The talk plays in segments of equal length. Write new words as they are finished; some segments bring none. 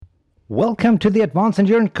Welcome to the Advanced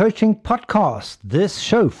Endurance Coaching Podcast. This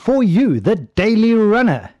show for you, the daily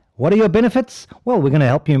runner. What are your benefits? Well, we're going to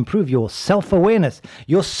help you improve your self-awareness,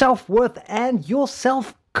 your self-worth, and your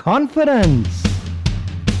self-confidence.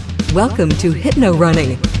 Welcome to Hypno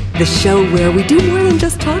Running, the show where we do more than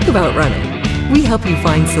just talk about running. We help you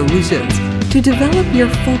find solutions to develop your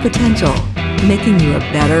full potential, making you a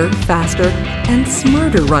better, faster, and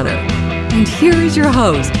smarter runner. And here is your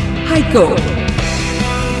host, Heiko.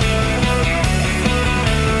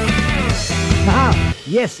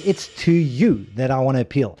 Yes, it's to you that I want to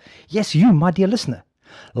appeal. Yes, you, my dear listener.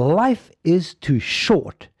 Life is too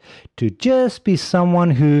short to just be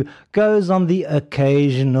someone who goes on the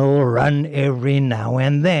occasional run every now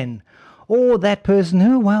and then. Or that person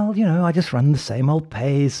who, I just run the same old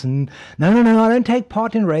pace and no, I don't take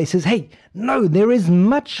part in races. Hey, no, there is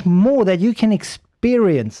much more that you can experience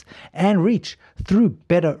and reach through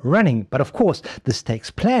better running. But of course, this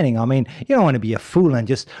takes planning. I mean, you don't want to be a fool and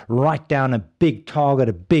just write down a big target,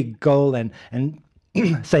 a big goal and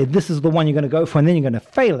say this is the one you're going to go for and then you're going to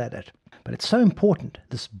fail at it. But it's so important,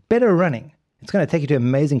 this better running. It's going to take you to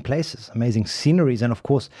amazing places, amazing sceneries, and of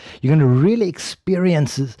course, you're going to really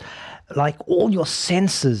experience like all your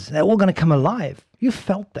senses, they're all going to come alive. You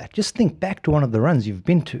felt that. Just think back to one of the runs you've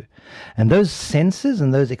been to. And those senses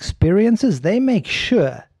and those experiences, they make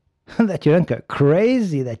sure that you don't go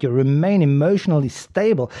crazy, that you remain emotionally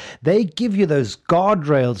stable. They give you those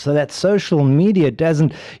guardrails so that social media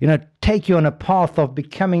doesn't, take you on a path of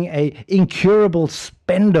becoming a incurable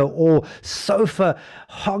spender or sofa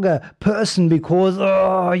hogger person because,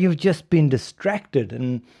 you've just been distracted.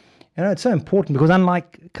 And, it's so important because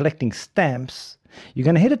unlike collecting stamps, you're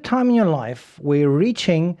going to hit a time in your life where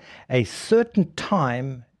reaching a certain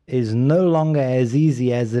time is no longer as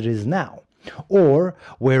easy as it is now. Or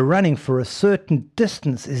where running for a certain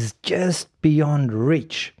distance is just beyond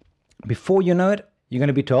reach. Before you know it, you're going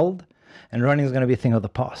to be too old, and running is going to be a thing of the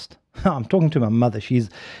past. I'm talking to my mother. She's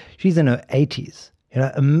in her 80s.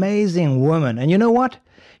 Amazing woman. And you know what?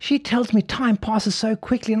 She tells me time passes so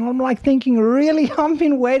quickly, and I'm like thinking, really? I've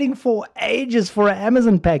been waiting for ages for an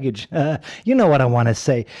Amazon package. You know what I want to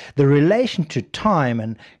say. The relation to time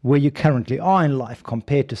and where you currently are in life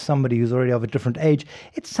compared to somebody who's already of a different age,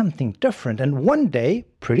 it's something different. And one day,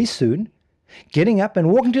 pretty soon, getting up and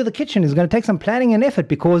walking to the kitchen is going to take some planning and effort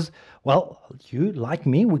because, you, like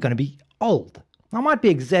me, we're going to be old. I might be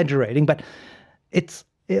exaggerating, but it's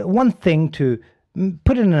one thing to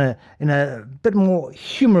put it in a bit more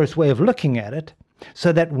humorous way of looking at it,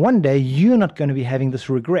 so that one day you're not going to be having this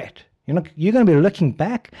regret. You're going to be looking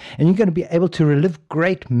back and you're going to be able to relive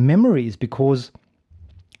great memories because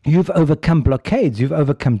you've overcome blockades, you've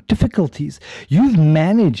overcome difficulties, you've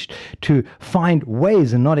managed to find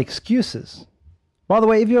ways and not excuses. By the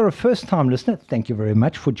way, if you're a first-time listener, thank you very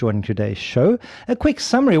much for joining today's show. A quick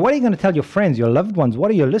summary. What are you going to tell your friends, your loved ones?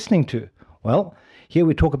 What are you listening to? Well, here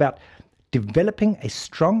we talk about developing a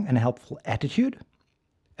strong and helpful attitude,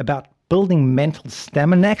 about building mental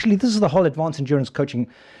stamina. Actually, this is the whole Advanced Endurance Coaching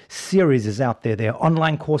series is out there. There are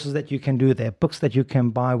online courses that you can do. There are books that you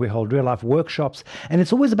can buy. We hold real-life workshops. And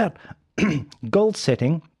it's always about goal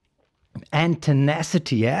setting and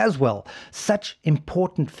tenacity as well. Such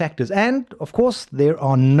important factors. And, of course, there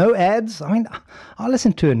are no ads. I mean, I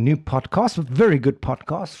listened to a new podcast, a very good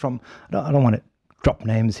podcast from, I don't want to drop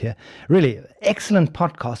names here. Really excellent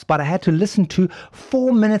podcast, but I had to listen to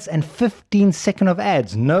 4 minutes and 15 seconds of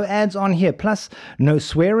ads. No ads on here, plus no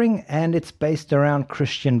swearing, and it's based around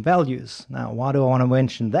Christian values. Now, why do I want to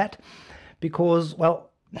mention that? Because,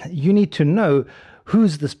 you need to know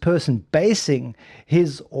who's this person basing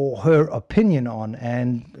his or her opinion on,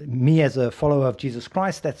 and me as a follower of Jesus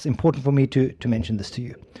Christ, that's important for me to mention this to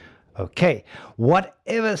you. Okay,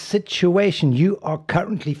 whatever situation you are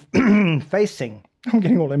currently facing, I'm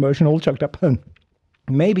getting all emotional, all choked up.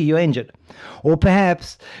 Maybe you're injured, or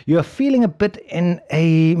perhaps you're feeling a bit in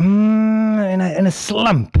a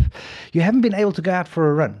slump. You haven't been able to go out for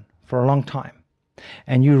a run for a long time,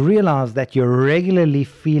 and you realize that you're regularly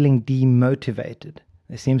feeling demotivated.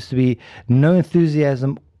 There seems to be no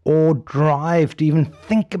enthusiasm or drive to even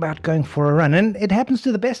think about going for a run, and it happens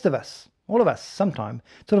to the best of us, all of us, sometime.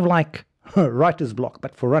 Sort of like writer's block,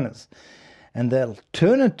 but for runners. And the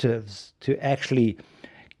alternatives to actually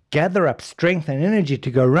gather up strength and energy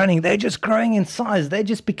to go running, they're just growing in size. They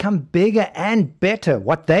just become bigger and better.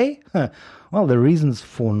 What they? Well, the reasons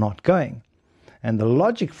for not going. And the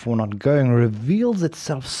logic for not going reveals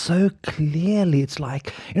itself so clearly. It's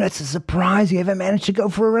like, it's a surprise you ever managed to go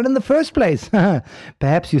for a run in the first place.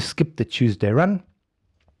 Perhaps you skipped the Tuesday run.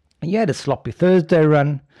 You had a sloppy Thursday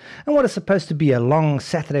run, and what is supposed to be a long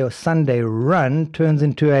Saturday or Sunday run turns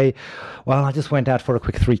into well, I just went out for a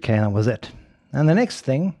quick 3K and that was it. And the next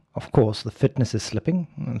thing, of course, the fitness is slipping,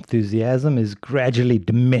 enthusiasm is gradually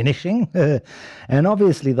diminishing, and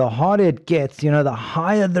obviously the harder it gets, the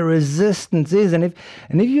higher the resistance is. And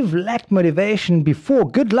if you've lacked motivation before,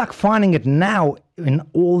 good luck finding it now in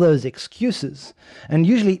all those excuses. And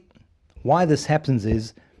usually why this happens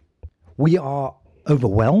is we are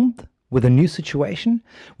overwhelmed with a new situation.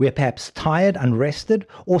 We are perhaps tired, unrested,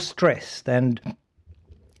 or stressed. And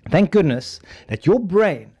thank goodness that your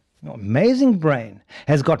brain, your amazing brain,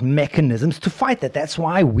 has got mechanisms to fight that. That's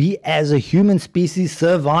why we as a human species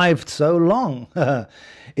survived so long.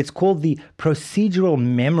 It's called the procedural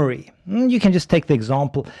memory. You can just take the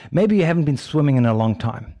example. Maybe you haven't been swimming in a long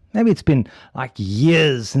time. Maybe it's been like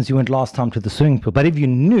years since you went last time to the swimming pool. But if you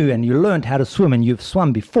knew and you learned how to swim and you've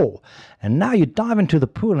swum before, and now you dive into the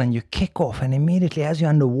pool and you kick off, and immediately as you're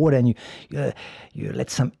underwater and you let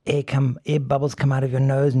some air bubbles come out of your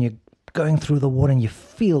nose, and you're going through the water and you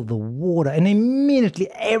feel the water, and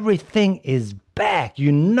immediately everything is back.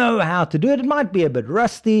 You know how to do it. It might be a bit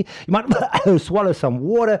rusty. You might swallow some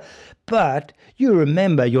water, but you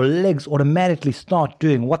remember your legs automatically start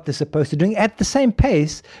doing what they're supposed to do at the same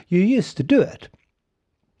pace you used to do it.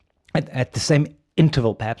 At the same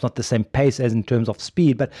interval, perhaps not the same pace as in terms of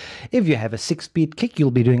speed, but if you have a 6-beat kick,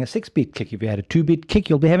 you'll be doing a 6-beat kick. If you had a 2-beat kick,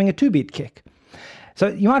 you'll be having a 2-beat kick. So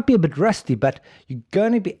you might be a bit rusty, but you're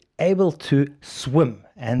going to be able to swim.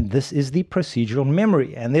 And this is the procedural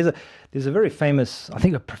memory. And there's a very famous, I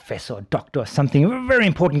think a professor, a doctor or something, a very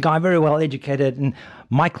important guy, very well educated, and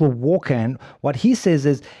Michael Walker. And what he says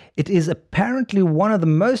is, it is apparently one of the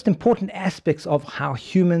most important aspects of how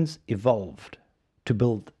humans evolved to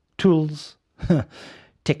build tools,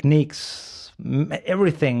 techniques,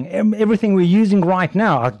 everything we're using right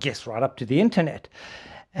now, I guess right up to the internet.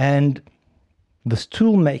 And this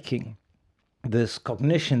tool making, this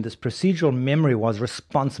cognition, this procedural memory was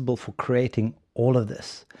responsible for creating all of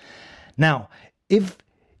this. Now, if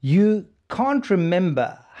you can't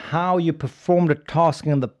remember how you performed a task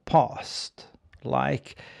in the past,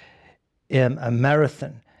 like a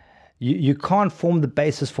marathon, you can't form the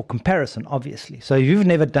basis for comparison, obviously. So if you've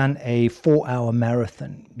never done a 4-hour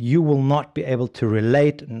marathon, you will not be able to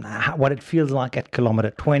relate what it feels like at kilometer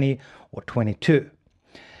 20 or 22.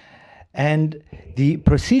 And the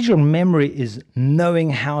procedural memory is knowing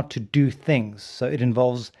how to do things. So it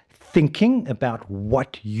involves thinking about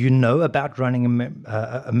what you know about running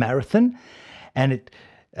a marathon. And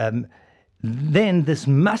then this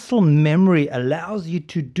muscle memory allows you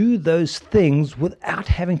to do those things without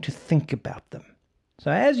having to think about them.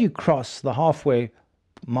 So as you cross the halfway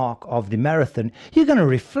mark of the marathon, you're going to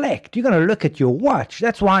reflect. You're going to look at your watch.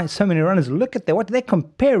 That's why so many runners look at what they're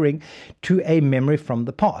comparing to a memory from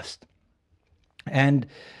the past. And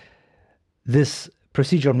this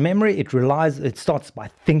procedural memory, it starts by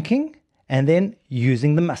thinking and then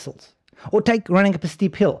using the muscles. Or take running up a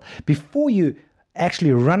steep hill. Before you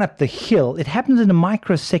actually run up the hill, it happens in a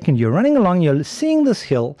microsecond. You're running along, you're seeing this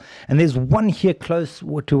hill, and there's one here close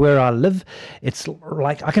to where I live. It's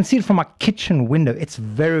like, I can see it from my kitchen window. It's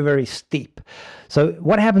very, very steep. So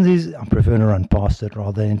what happens is, I prefer to run past it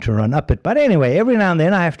rather than to run up it. But anyway, every now and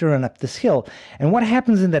then I have to run up this hill. And what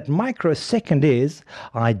happens in that microsecond is,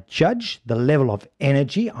 I judge the level of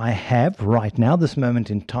energy I have right now, this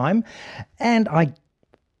moment in time, and I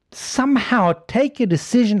somehow take a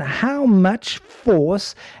decision how much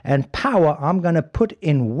force and power I'm going to put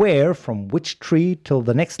in where, from which tree till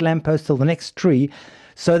the next lamppost till the next tree,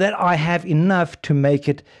 so that I have enough to make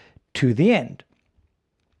it to the end.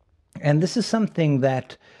 And this is something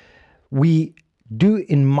that we do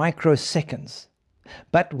in microseconds,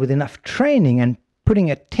 but with enough training and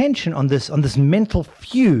putting attention on this mental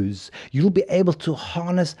fuse, you'll be able to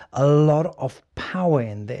harness a lot of power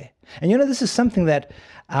in there. And this is something that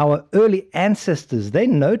our early ancestors, they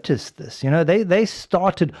noticed this. They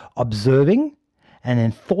started observing, and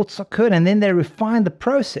then thoughts occurred, and then they refined the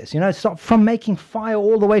process. Start from making fire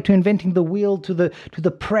all the way to inventing the wheel, to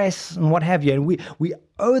the press and what have you. And we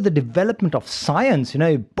owe the development of science,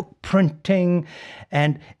 book printing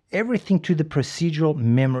and everything, to the procedural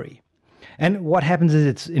memory. And what happens is,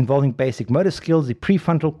 it's involving basic motor skills, the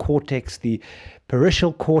prefrontal cortex, the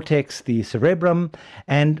parietal cortex, the cerebrum,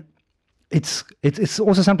 and it's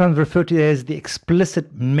also sometimes referred to as the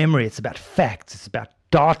explicit memory. It's about facts, it's about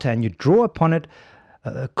data, and you draw upon it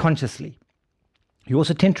consciously. You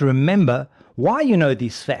also tend to remember why you know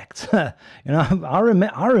these facts. I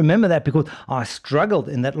remember that because I struggled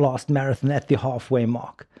in that last marathon at the halfway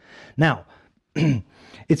mark. Now,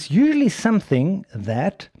 it's usually something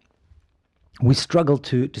that we struggle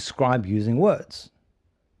to describe using words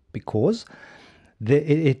because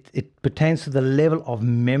it pertains to the level of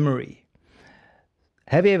memory.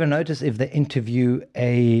 Have you ever noticed if they interview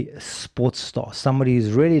a sports star, somebody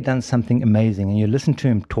who's really done something amazing, and you listen to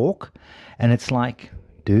him talk, and it's like,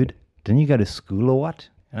 dude, didn't you go to school or what?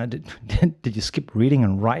 Did you skip reading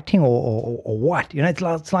and writing or what?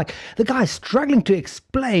 It's like the guy's struggling to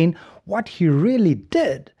explain what he really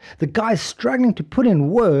did. The guy's struggling to put in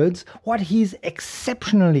words what he's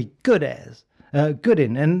exceptionally good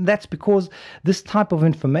in. And that's because this type of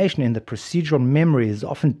information in the procedural memory is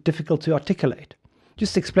often difficult to articulate.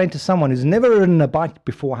 Just explain to someone who's never ridden a bike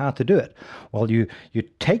before how to do it. Well, you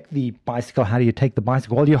take the bicycle. How do you take the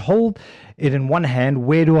bicycle? Well, you hold it in one hand.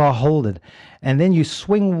 Where do I hold it? And then you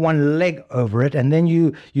swing one leg over it, and then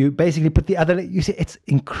you basically put the other leg. You see, it's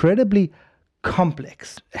incredibly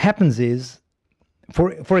complex. What happens is,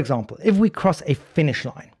 for example, if we cross a finish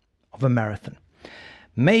line of a marathon,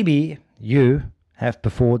 maybe you have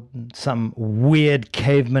performed some weird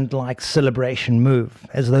caveman-like celebration move,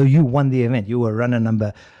 as though you won the event. You were runner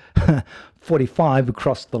number 45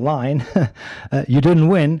 across the line. You didn't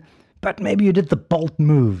win, but maybe you did the Bolt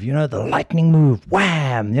move, the lightning move,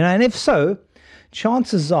 wham, and if so,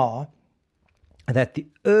 chances are that the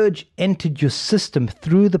urge entered your system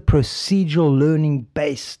through the procedural learning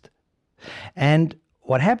based. And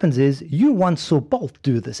what happens is you once saw Bolt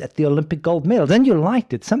do this at the Olympic gold medals and you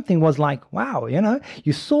liked it. Something was like, wow,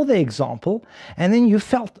 you saw the example and then you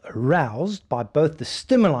felt aroused by both the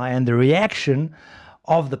stimuli and the reaction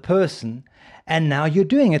of the person, and now you're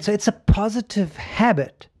doing it. So it's a positive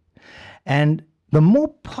habit. And the more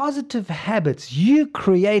positive habits you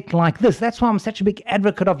create like this, that's why I'm such a big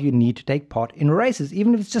advocate of you need to take part in races,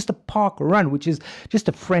 even if it's just a park run, which is just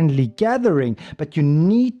a friendly gathering, but you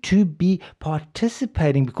need to be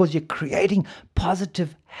participating because you're creating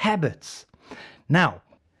positive habits. Now,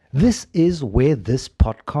 this is where this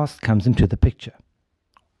podcast comes into the picture.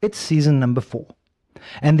 It's season number 4.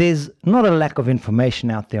 And there's not a lack of information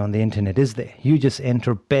out there on the internet, is there? You just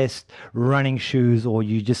enter best running shoes, or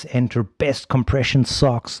you just enter best compression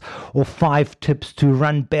socks, or 5 tips to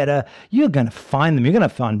run better. You're going to find them. You're going to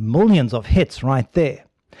find millions of hits right there.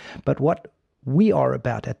 But what we are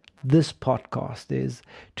about at this podcast is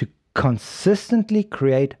to consistently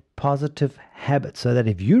create positive habits so that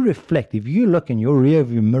if you reflect, if you look in your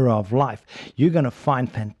rearview mirror of life, you're going to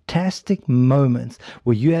find fantastic moments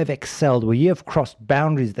where you have excelled, where you have crossed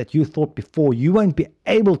boundaries that you thought before you won't be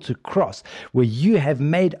able to cross, where you have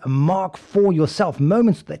made a mark for yourself,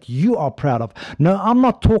 moments that you are proud of. No, I'm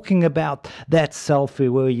not talking about that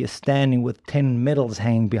selfie where you're standing with 10 medals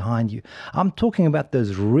hanging behind you. I'm talking about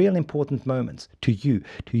those real important moments to you,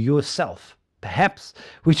 to yourself, perhaps,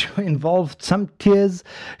 which involved some tears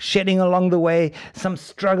shedding along the way, some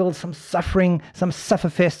struggle, some suffering, some suffer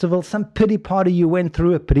festival, some pity party you went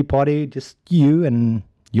through, a pity party, just you and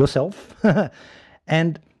yourself.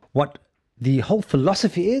 And what the whole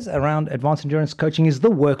philosophy is around advanced endurance coaching is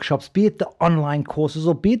the workshops, be it the online courses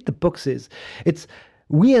or be it the books, it's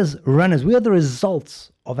we as runners, we are the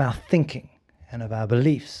results of our thinking and of our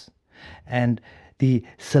beliefs. And the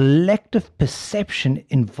selective perception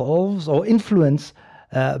involves or influence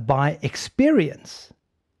by experience.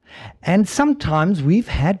 And sometimes we've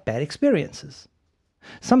had bad experiences.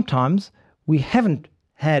 Sometimes we haven't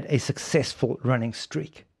had a successful running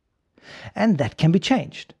streak. And that can be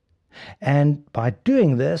changed. And by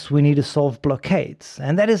doing this, we need to solve blockades.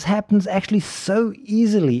 And that happens actually so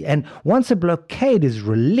easily. And once a blockade is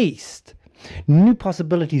released, new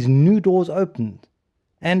possibilities, new doors open.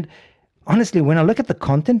 And honestly, when I look at the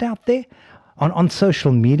content out there on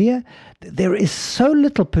social media, there is so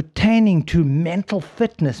little pertaining to mental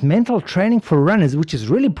fitness, mental training for runners, which is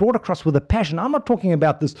really brought across with a passion. I'm not talking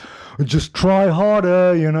about this, just try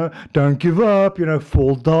harder, don't give up,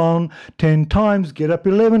 fall down 10 times, get up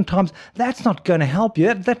 11 times. That's not going to help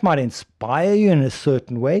you. That might inspire you in a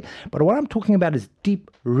certain way. But what I'm talking about is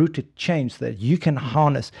deep-rooted change so that you can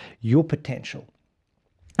harness your potential.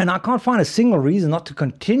 And I can't find a single reason not to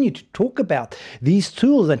continue to talk about these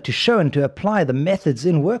tools and to show and to apply the methods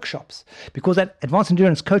in workshops. Because at Advanced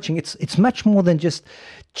Endurance Coaching, it's much more than just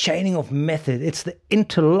chaining of method. It's the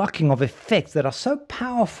interlocking of effects that are so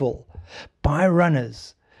powerful by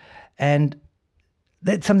runners. And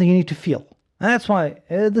that's something you need to feel. And that's why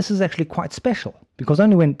this is actually quite special. Because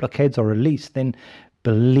only when blockades are released, then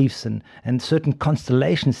beliefs and certain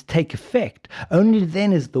constellations take effect. Only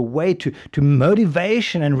then is the way to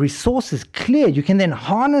motivation and resources clear. You can then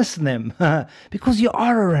harness them because you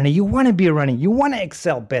are a runner. You want to be running. You want to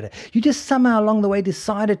excel better. You just somehow along the way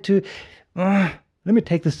decided to Let me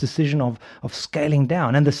take this decision of scaling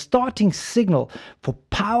down. And the starting signal for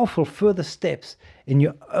powerful further steps in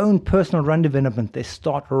your own personal run development, they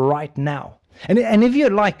start right now. And if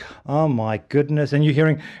you're like, oh my goodness, and you're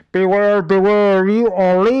hearing, beware, beware, you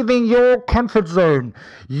are leaving your comfort zone.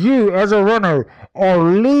 You as a runner are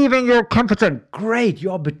leaving your comfort zone. Great,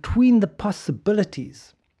 you are between the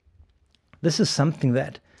possibilities. This is something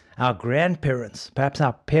that our grandparents, perhaps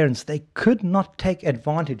our parents, they could not take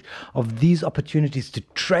advantage of these opportunities to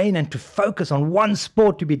train and to focus on one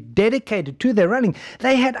sport, to be dedicated to their running.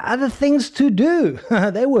 They had other things to do.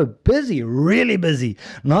 They were busy, really busy,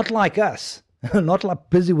 not like us, not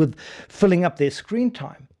like busy with filling up their screen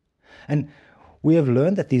time. And we have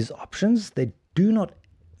learned that these options, they do not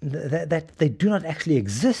actually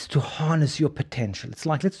exist to harness your potential. It's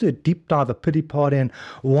like, let's do a deep dive, a pity party, and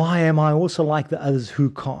why am I also like the others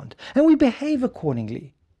who can't? And we behave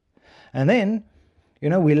accordingly. And then,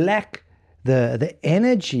 we lack the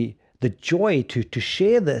energy, the joy to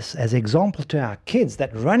share this as example to our kids,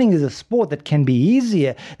 that running is a sport that can be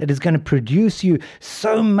easier, that is going to produce you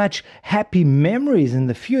so much happy memories in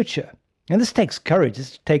the future. And this takes courage.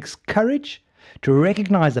 This takes courage to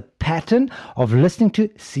recognize a pattern of listening to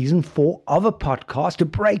season 4 of a podcast, to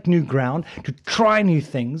break new ground, to try new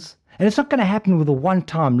things. And it's not going to happen with a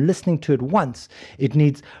one-time listening to it once. It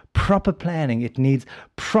needs proper planning. It needs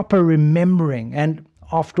proper remembering. And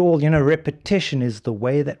after all, repetition is the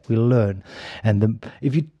way that we learn. And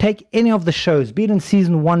if you take any of the shows, be it in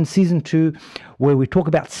season 1, season 2, where we talk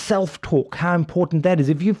about self-talk, how important that is.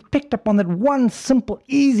 If you've picked up on that one simple,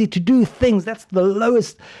 easy to do things, that's the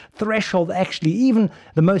lowest threshold actually. Even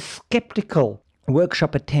the most skeptical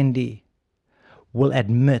workshop attendee will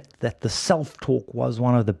admit that the self-talk was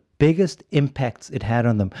one of the biggest impacts it had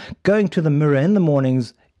on them. Going to the mirror in the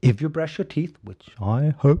mornings, if you brush your teeth, which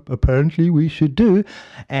I hope apparently we should do,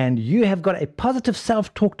 and you have got a positive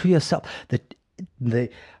self-talk to yourself, that the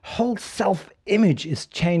whole self-image is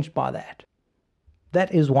changed by that.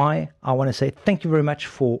 That is why I want to say thank you very much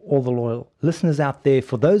for all the loyal listeners out there.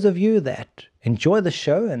 For those of you that enjoy the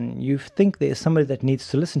show and you think there's somebody that needs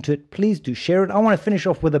to listen to it, please do share it. I want to finish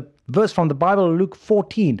off with a verse from the Bible, Luke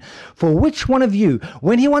 14. For which one of you,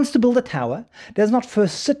 when he wants to build a tower, does not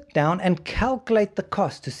first sit down and calculate the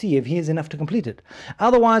cost to see if he has enough to complete it?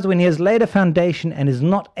 Otherwise, when he has laid a foundation and is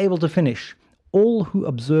not able to finish, all who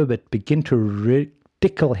observe it begin to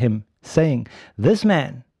ridicule him, saying, this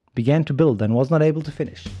man began to build and was not able to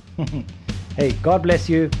finish. Hey, God bless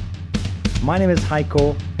you. My name is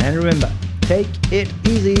Heiko, and remember, take it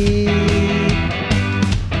easy.